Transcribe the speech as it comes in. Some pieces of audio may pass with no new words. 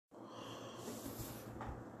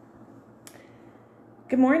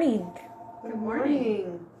Good morning. Good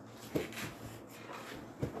morning.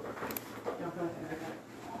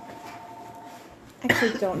 I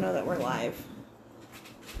actually don't know that we're live.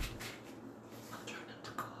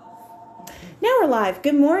 Now we're live.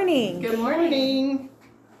 Good morning. Good morning.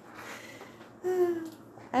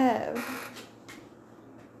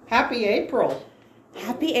 Happy April.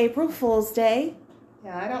 Happy April Fool's Day.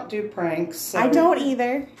 Yeah, I don't do pranks. So. I don't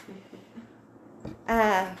either.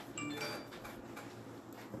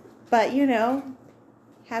 But, you know,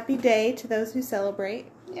 happy day to those who celebrate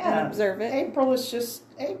and observe it. April is just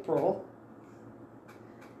April.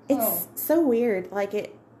 It's so weird.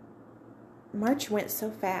 Like, March went so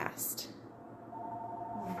fast.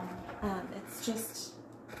 It's just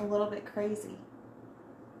a little bit crazy.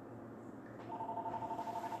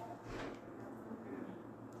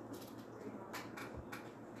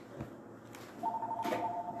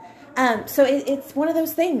 So it's one of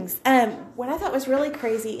those things. What I thought was really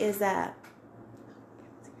crazy is that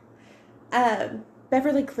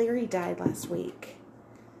Beverly Cleary died last week.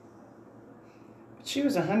 She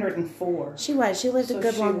was 104. She was. She lived a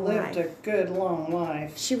good long life. She lived a good long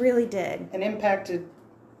life. She really did. And impacted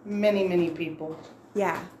many, many people.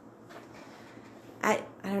 Yeah. I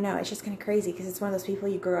don't know. It's just kind of crazy because it's one of those people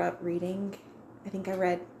you grow up reading. I think I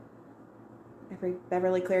read every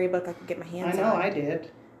Beverly Cleary book I could get my hands on. I know I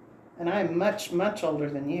did. And I'm much, much older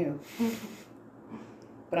than you.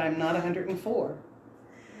 But I'm not 104.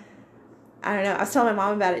 I don't know. I was telling my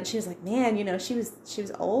mom about it, and she was like, "Man, you know, she was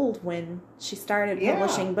old when she started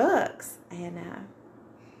publishing books." And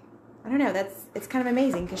I don't know. It's kind of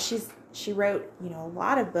amazing because she wrote, you know, a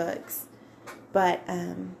lot of books, but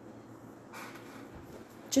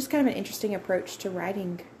just kind of an interesting approach to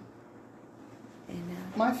writing. And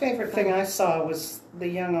my favorite thing I saw was the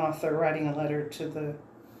young author writing a letter to the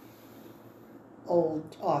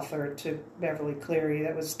old author, to Beverly Cleary.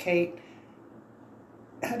 That was Kate.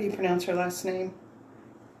 How do you pronounce her last name?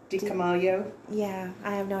 DiCamillo? Yeah,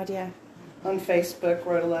 I have no idea. On Facebook,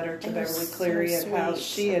 wrote a letter to Beverly Cleary at how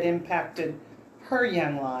she had impacted her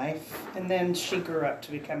young life, and then she grew up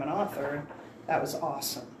to become an author, and that was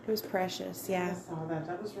awesome. It was precious, yeah. I saw that.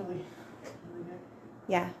 That was really good.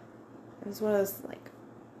 Yeah. It was one of those, like,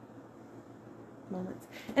 moments.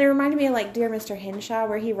 And it reminded me of, like, Dear Mr. Henshaw,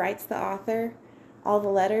 where he writes the author all the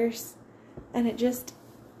letters, and it just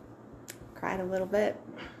cried a little bit.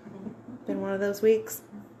 Been one of those weeks.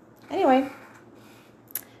 Anyway,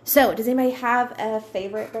 so does anybody have a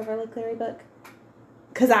favorite Beverly Cleary book?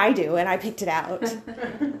 Because I do, and I picked it out.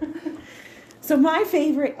 So my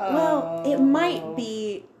favorite, well, it might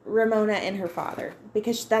be Ramona and Her Father,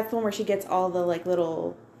 because that's the one where she gets all the, like,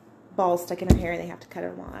 little balls stuck in her hair and they have to cut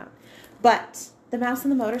them all out. But The Mouse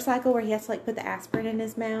and the Motorcycle, where he has to, like, put the aspirin in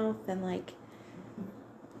his mouth and, like,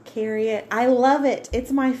 carry it. I love it.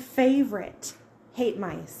 It's my favorite. Hate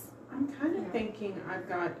mice. I'm kind of thinking I've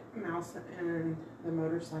got Mouse and the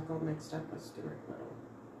Motorcycle mixed up with Stuart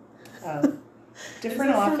Little.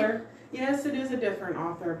 Different author. Yes, it is a different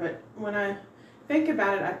author, but when I think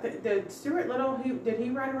about it, did Stuart Little, did he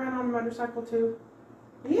ride around on a motorcycle too?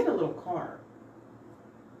 He had a little car.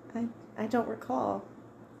 I don't recall.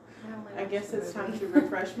 I guess it's time to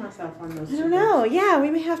refresh myself on those. I don't know. Yeah, we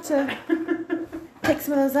may have to pick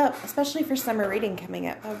some of those up, especially for summer reading coming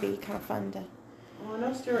up. That would be kind of fun to. Well, I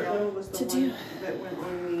know Stuart Little was the one that went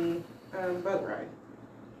on the boat ride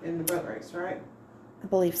in the boat race, right? I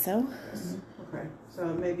believe so. Yes. Okay, so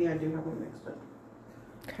maybe I do have them mixed up.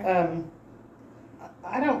 Okay.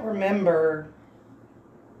 I don't remember.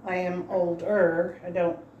 I am older. I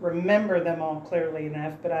don't remember them all clearly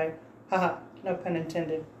enough, but no pun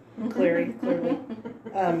intended. Clearly.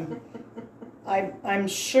 I'm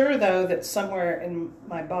sure, though, that somewhere in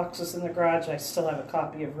my boxes in the garage I still have a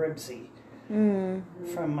copy of Ribsy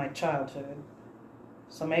from my childhood.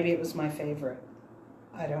 So maybe it was my favorite.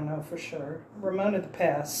 I don't know for sure. Ramona the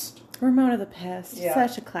Pest. Ramona the Pest. Yeah.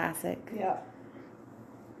 Such a classic. Yeah.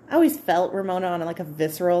 I always felt Ramona on, like, a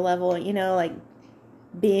visceral level, you know, like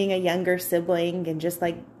being a younger sibling and just,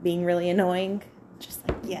 like, being really annoying. Just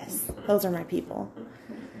like, yes, those are my people.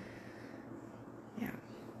 Yeah.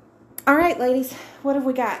 All right, ladies, what have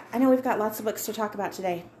we got? I know we've got lots of books to talk about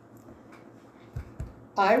today.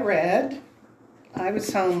 I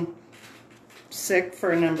was home sick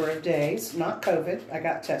for a number of days. Not COVID. I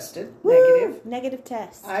got tested. Woo! Negative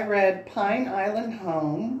test. I read Pine Island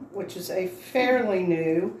Home, which is a fairly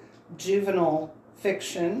new juvenile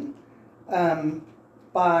fiction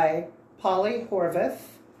by Polly Horvath.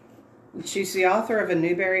 She's the author of a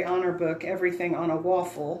Newbery Honor book, Everything on a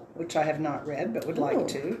Waffle, which I have not read but would like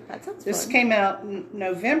to. That sounds This fun. came out in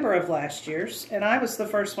November of last year, and I was the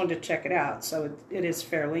first one to check it out, so it is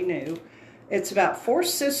fairly new. It's about 4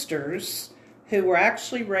 sisters who were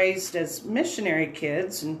actually raised as missionary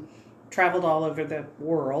kids and traveled all over the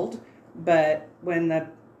world. But when the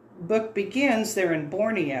book begins, they're in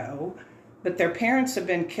Borneo, but their parents have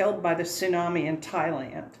been killed by the tsunami in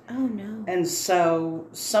Thailand. Oh, no. And so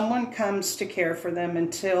someone comes to care for them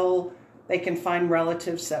until they can find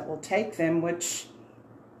relatives that will take them, which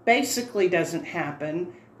basically doesn't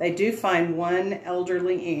happen. They do find one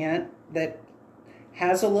elderly aunt that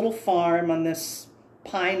has a little farm on this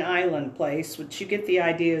Pine Island place, which you get the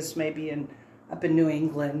idea is maybe up in New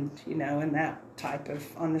England, in that type of,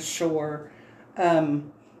 on the shore.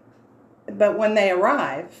 But when they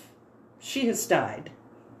arrive, she has died.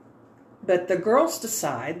 But the girls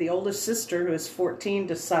decide, the oldest sister, who is 14,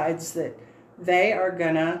 decides that they are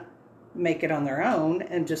going to make it on their own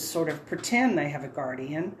and just sort of pretend they have a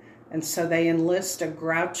guardian. And so they enlist a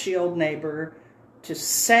grouchy old neighbor to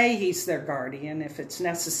say he's their guardian if it's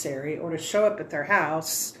necessary, or to show up at their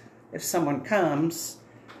house if someone comes,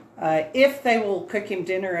 if they will cook him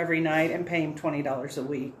dinner every night and pay him $20 a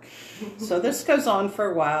week. So this goes on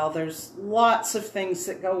for a while. There's lots of things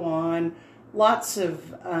that go on, lots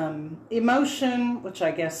of emotion, which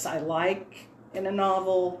I guess I like in a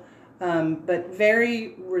novel, but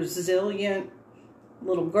very resilient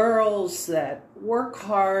little girls that work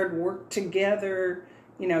hard, work together,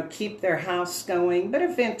 keep their house going. But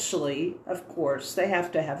eventually, of course, they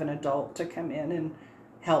have to have an adult to come in and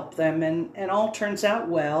help them. And all turns out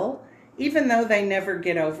well, even though they never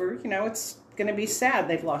get over, it's going to be sad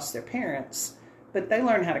they've lost their parents. But they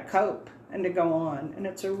learn how to cope and to go on. And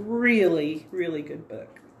it's a really, really good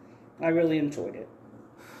book. I really enjoyed it.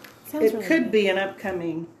 Sounds it could be an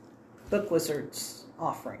upcoming Book Wizards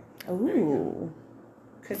offering. Ooh.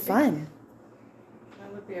 Could be. Fun.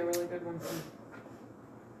 That would be a really good one for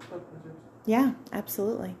Book Wizards. Yeah,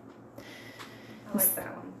 absolutely. I like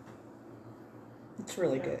that one. It's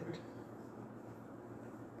really good.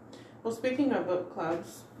 Well, speaking of book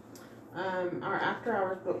clubs, our After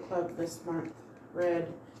Hours book club this month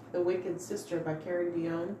read The Wicked Sister by Karen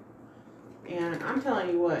Dionne. And I'm telling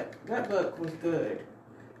you what, that book was good.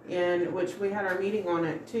 And which we had our meeting on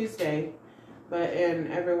it Tuesday,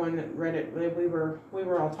 and everyone that read it, we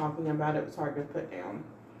were all talking about it. It was hard to put down.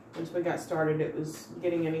 Once we got started, it was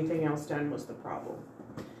getting anything else done was the problem.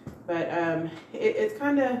 But it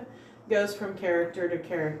kind of goes from character to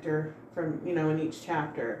character from in each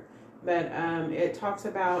chapter. But it talks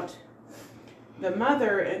about the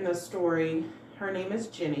mother in the story. Her name is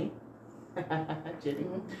Jenny. Jenny.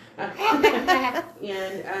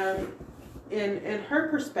 And in her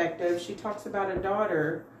perspective, she talks about a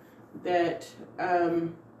daughter that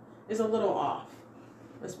is a little off.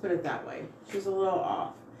 Let's put it that way. She's a little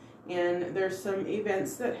off. And there's some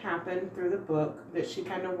events that happen through the book that she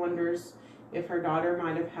kind of wonders if her daughter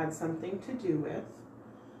might have had something to do with.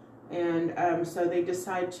 And so they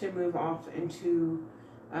decide to move off into,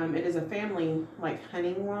 it is a family, like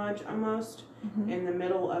hunting lodge almost, in the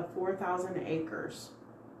middle of 4,000 acres.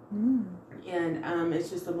 Mm. And it's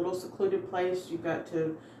just a little secluded place. You've got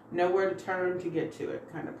to know where to turn to get to it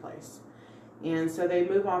kind of place. And so they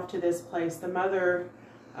move off to this place. The mother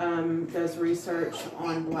does research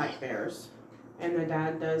on black bears, and the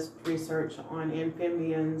dad does research on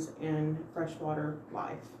amphibians and freshwater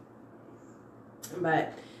life.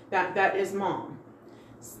 But that is mom.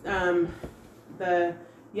 The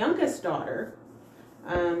youngest daughter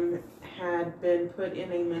had been put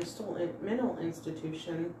in a mental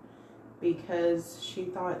institution because she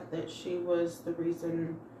thought that she was the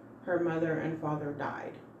reason her mother and father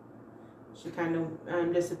died. She kind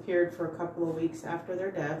of disappeared for a couple of weeks after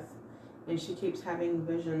their death, and she keeps having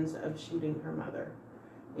visions of shooting her mother.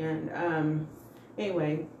 And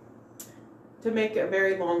anyway, to make a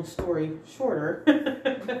very long story shorter,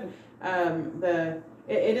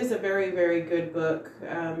 it is a very, very good book.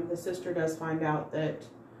 The sister does find out that...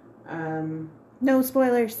 no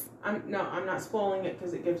spoilers. I'm not spoiling it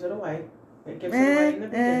because it gives it away. It gives it away in the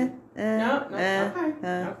beginning.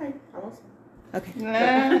 Okay. I won't say. Okay.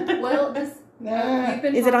 Well, just you've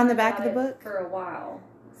been Is it on the talking back of about the it book? for a while?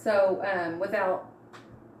 So, without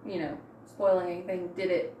spoiling anything,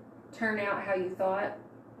 did it turn out how you thought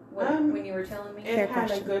when you were telling me? It Fair had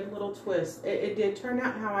question. a good little twist. It did turn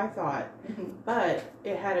out how I thought, but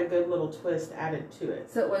it had a good little twist added to it.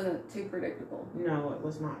 So it wasn't too predictable. No, it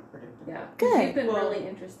was not predictable. Yeah, Good. You've been Well, really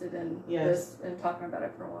interested in yes. this and talking about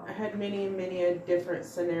it for a while. I had many different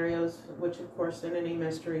scenarios, which of course in any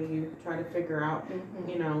mystery you try to figure out,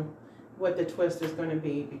 what the twist is going to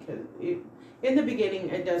be, because in the beginning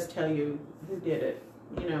it does tell you who did it.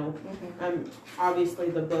 You know, obviously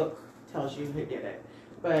the book tells you who did it,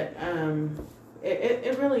 but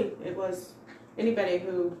it was anybody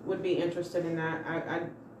who would be interested in that. I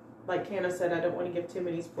like Hannah said, I don't want to give too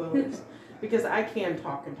many spoilers because I can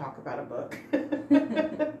talk about a book,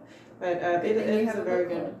 but it is a very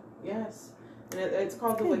good. Yes, and it's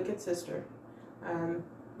called The Wicked Sister, and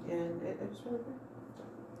it was really good.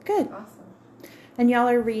 Good. Awesome. And y'all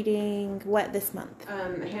are reading what this month?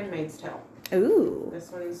 Handmaid's Tale. Ooh.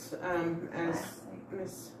 This one's, as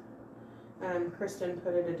Miss Kristen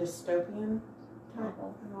put it, a dystopian type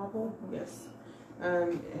novel. Yes.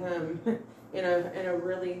 In a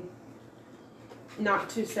really, not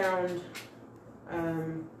to sound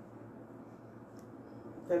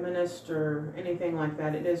feminist or anything like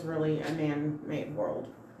that, it is really a man-made world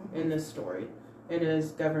in this story. It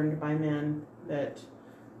is governed by men that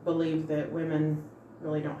believe that women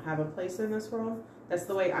really don't have a place in this world. That's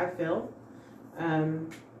the way I feel.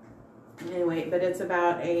 Anyway, but it's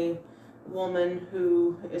about a woman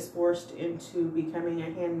who is forced into becoming a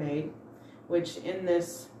handmaid, which in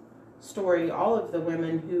this story, all of the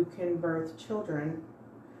women who can birth children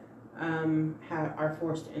are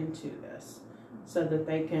forced into this so that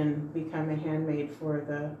they can become a handmaid for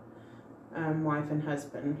the wife and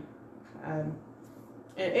husband.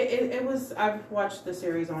 It was, I've watched the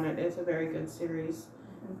series on it. It's a very good series.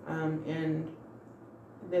 And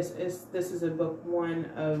this is a book one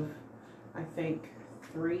of, I think,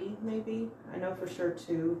 3 maybe. I know for sure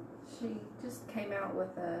 2. She just came out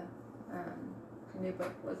with a new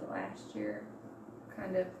book, was it last year?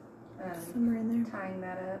 Kind of somewhere in there. tying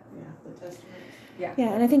that up. Yeah, the Testament. Yeah.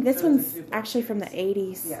 Yeah, and I think this So it's one's a 2 book. actually from the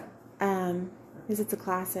 80s. Yeah. Because it's a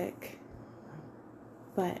classic.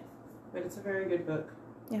 But But it's a very good book.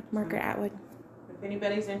 yeah, Margaret Atwood. If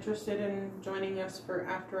anybody's interested in joining us for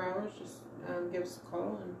after hours, just give us a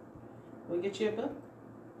call and we'll get you a book.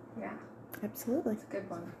 Yeah. Absolutely. It's a good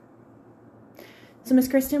one. So Miss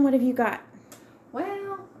Kristen, what have you got?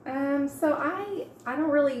 Well, so I don't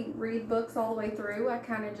really read books all the way through. I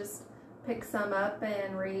kind of just pick some up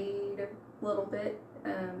and read a little bit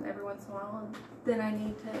every once in a while, and then I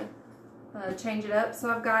need to change it up. So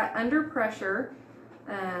I've got Under Pressure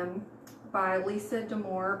by Lisa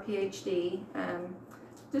Damour, PhD.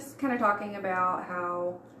 Just kind of talking about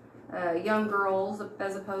how young girls,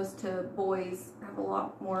 as opposed to boys, have a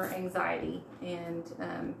lot more anxiety,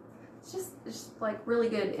 and it's just like really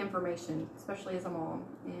good information, especially as a mom.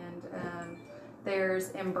 And there's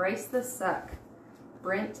Embrace the Suck,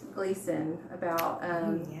 Brent Gleeson, about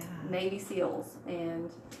Navy SEALs, and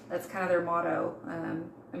that's kind of their motto,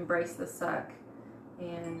 Embrace the Suck.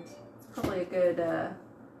 And it's probably a good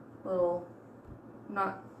little,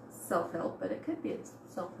 not self-help, but it could be a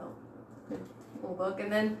self-help, good little book.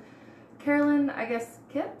 And then Caroline, I guess,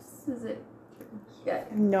 Kepnas, is it? Yeah.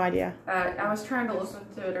 No idea. I was trying to listen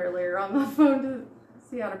to it earlier on my phone to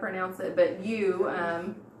see how to pronounce it, but You,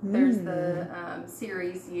 there's the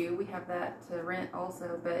series You. We have that to rent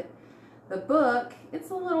also, but the book,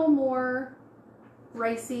 it's a little more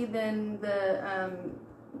racy than the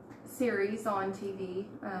series on TV,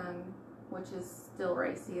 which is still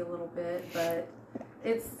racy a little bit, but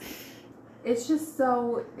it's just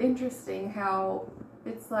so interesting how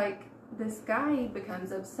it's like this guy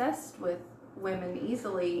becomes obsessed with women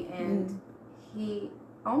easily, and he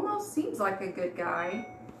almost seems like a good guy,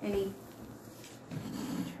 and he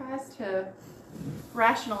tries to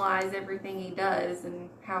rationalize everything he does and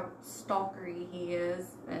how stalkery he is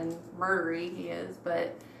and murdery he is,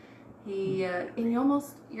 but he and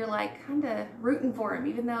you're like kind of rooting for him,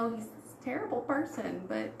 even though he's this terrible person,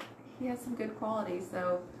 but he has some good qualities.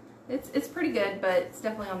 So it's pretty good, but it's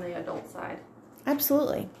definitely on the adult side.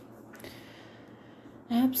 Absolutely.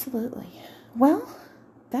 Well,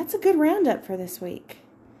 that's a good roundup for this week.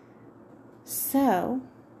 So,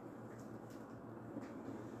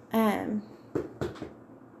 come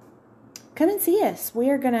and see us. We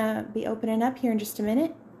are going to be opening up here in just a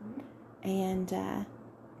minute. And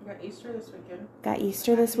We got Easter this weekend. got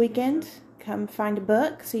Easter this weekend. Come find a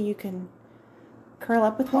book so you can curl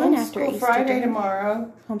up with one after Easter. Homeschool Friday dinner.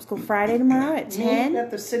 tomorrow. Homeschool Friday tomorrow at 10. Meeting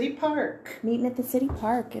at the city park. Meeting at the city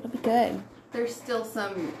park. It'll be good. There's still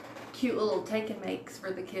some cute little take and makes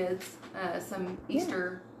for the kids, some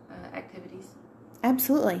Easter activities.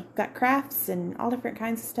 Absolutely. Got crafts and all different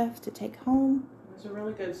kinds of stuff to take home. There's a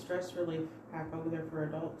really good stress relief pack over there for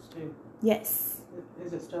adults too. Yes.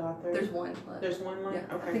 Is it still out there? There's one left. There's one left?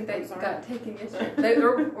 Yeah, Okay. I think they I'm sorry. got taken yesterday. They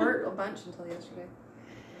were a bunch until yesterday.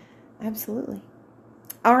 Absolutely.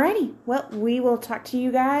 Alrighty. Well, we will talk to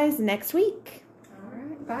you guys next week. All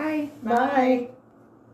right. Bye. Bye.